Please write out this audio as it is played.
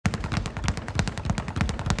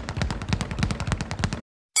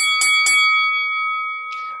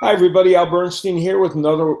Hi, everybody. Al Bernstein here with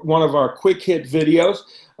another one of our quick hit videos.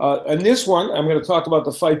 In this one, I'm going to talk about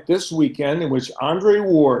the fight this weekend in which Andre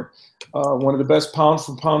Ward, one of the best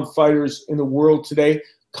pound-for-pound fighters in the world today,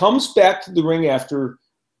 comes back to the ring after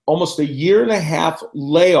almost a year-and-a-half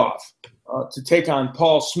layoff to take on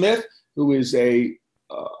Paul Smith, who is a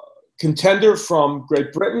contender from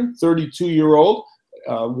Great Britain, 32-year-old.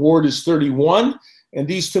 Ward is 31, and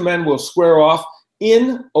these two men will square off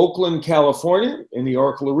in Oakland, California, in the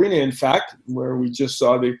Oracle Arena, in fact, where we just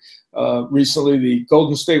saw recently the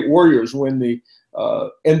Golden State Warriors win the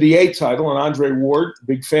NBA title. And Andre Ward,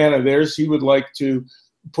 big fan of theirs, he would like to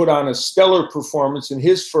put on a stellar performance in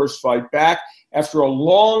his first fight back after a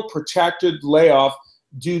long, protracted layoff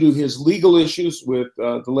due to his legal issues with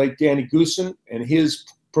the late Danny Goosen and his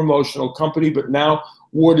promotional company. But now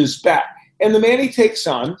Ward is back. And the man he takes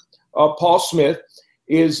on, Paul Smith,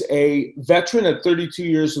 is a veteran at 32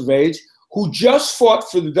 years of age who just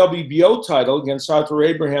fought for the WBO title against Arthur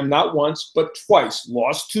Abraham not once but twice,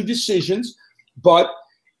 lost 2 decisions, but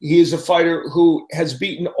he is a fighter who has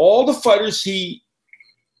beaten all the fighters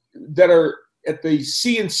that are at the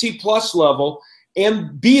C and C plus level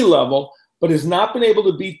and B level, but has not been able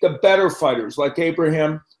to beat the better fighters like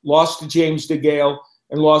Abraham, lost to James DeGale,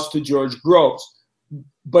 and lost to George Groves.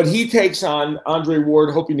 But he takes on Andre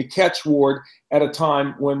Ward, hoping to catch Ward at a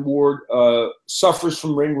time when Ward suffers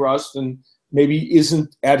from ring rust and maybe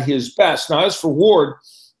isn't at his best. Now, as for Ward,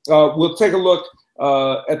 we'll take a look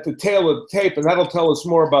at the tail of the tape, and that'll tell us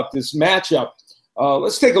more about this matchup.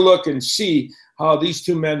 Let's take a look and see how these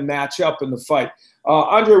two men match up in the fight.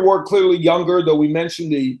 Andre Ward, clearly younger, though we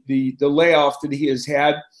mentioned the layoff that he has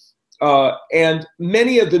had. And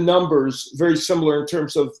many of the numbers very similar in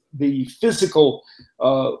terms of the physical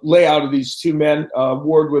layout of these two men.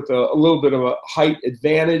 Ward with a little bit of a height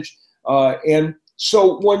advantage. And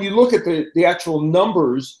so when you look at the actual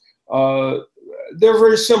numbers, they're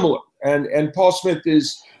very similar. And Paul Smith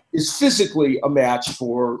is physically a match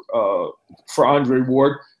for Andre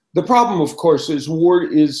Ward. The problem, of course, is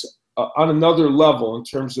Ward is on another level in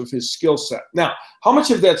terms of his skill set. Now, how much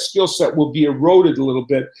of that skill set will be eroded a little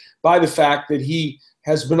bit by the fact that he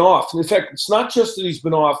has been off? And in fact, it's not just that he's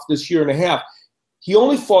been off this year and a half. He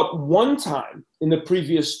only fought 1 time in the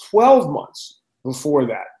previous 12 months before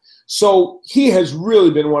that. So he has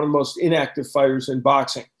really been one of the most inactive fighters in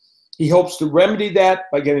boxing. He hopes to remedy that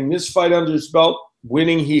by getting this fight under his belt,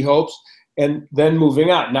 winning, he hopes, and then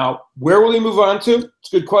moving on. Now, where will he move on to?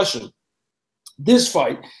 It's a good question. This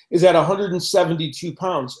fight is at 172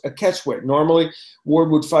 pounds, a catchweight. Normally, Ward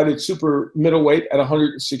would fight at super middleweight at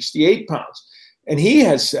 168 pounds. And he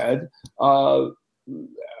has said the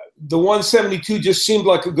 172 just seemed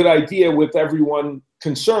like a good idea with everyone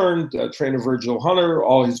concerned, trainer Virgil Hunter,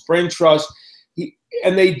 all his brain trust.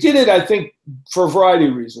 And they did it, I think, for a variety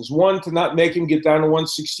of reasons. One, to not make him get down to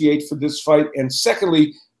 168 for this fight. And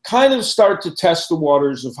secondly, kind of start to test the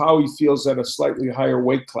waters of how he feels at a slightly higher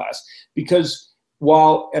weight class. Because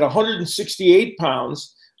while at 168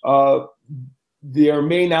 pounds, there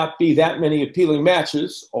may not be that many appealing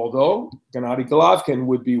matches, although Gennady Golovkin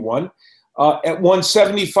would be one. At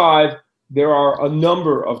 175, there are a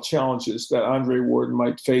number of challenges that Andre Ward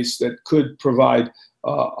might face that could provide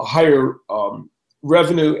a higher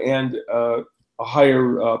revenue and a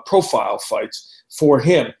higher profile fights for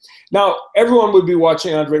him. Now, everyone would be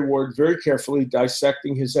watching Andre Ward very carefully,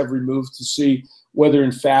 dissecting his every move to see whether,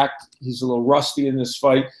 in fact, he's a little rusty in this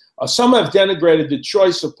fight. Some have denigrated the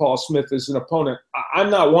choice of Paul Smith as an opponent. I'm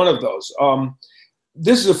not one of those.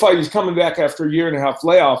 This is a fight he's coming back after a year-and-a-half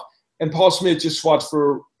layoff, and Paul Smith just fought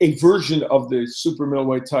for a version of the super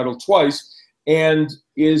middleweight title twice and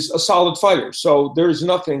is a solid fighter. So there is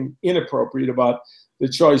nothing inappropriate about the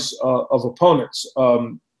choice of opponents.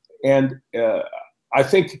 And I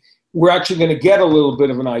think we're actually going to get a little bit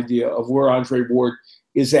of an idea of where Andre Ward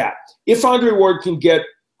is at. If Andre Ward can get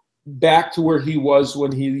back to where he was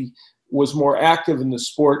when he was more active in the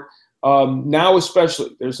sport, now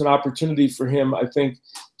especially, there's an opportunity for him, I think,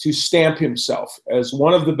 to stamp himself as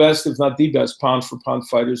one of the best, if not the best, pound-for-pound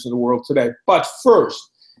fighters in the world today. But first,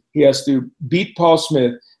 he has to beat Paul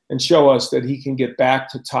Smith and show us that he can get back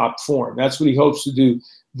to top form. That's what he hopes to do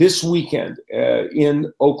this weekend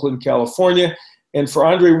in Oakland, California. And for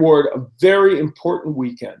Andre Ward, a very important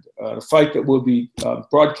weekend, a fight that will be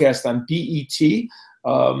broadcast on BET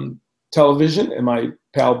television. And my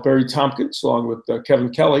pal Barry Tompkins, along with Kevin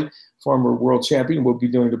Kelly, former world champion, will be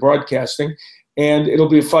doing the broadcasting. And it'll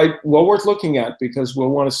be a fight well worth looking at because we'll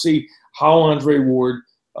want to see how Andre Ward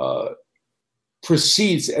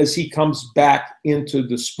proceeds as he comes back into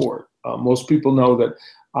the sport. Most people know that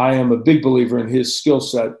I am a big believer in his skill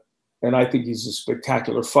set and I think he's a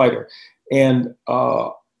spectacular fighter. And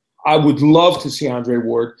I would love to see Andre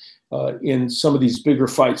Ward in some of these bigger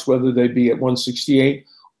fights, whether they be at 168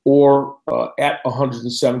 or at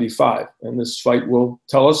 175. And this fight will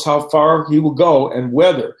tell us how far he will go and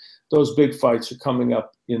whether those big fights are coming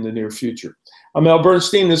up in the near future. I'm Al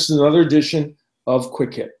Bernstein. This is another edition of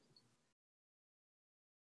Quick Hit.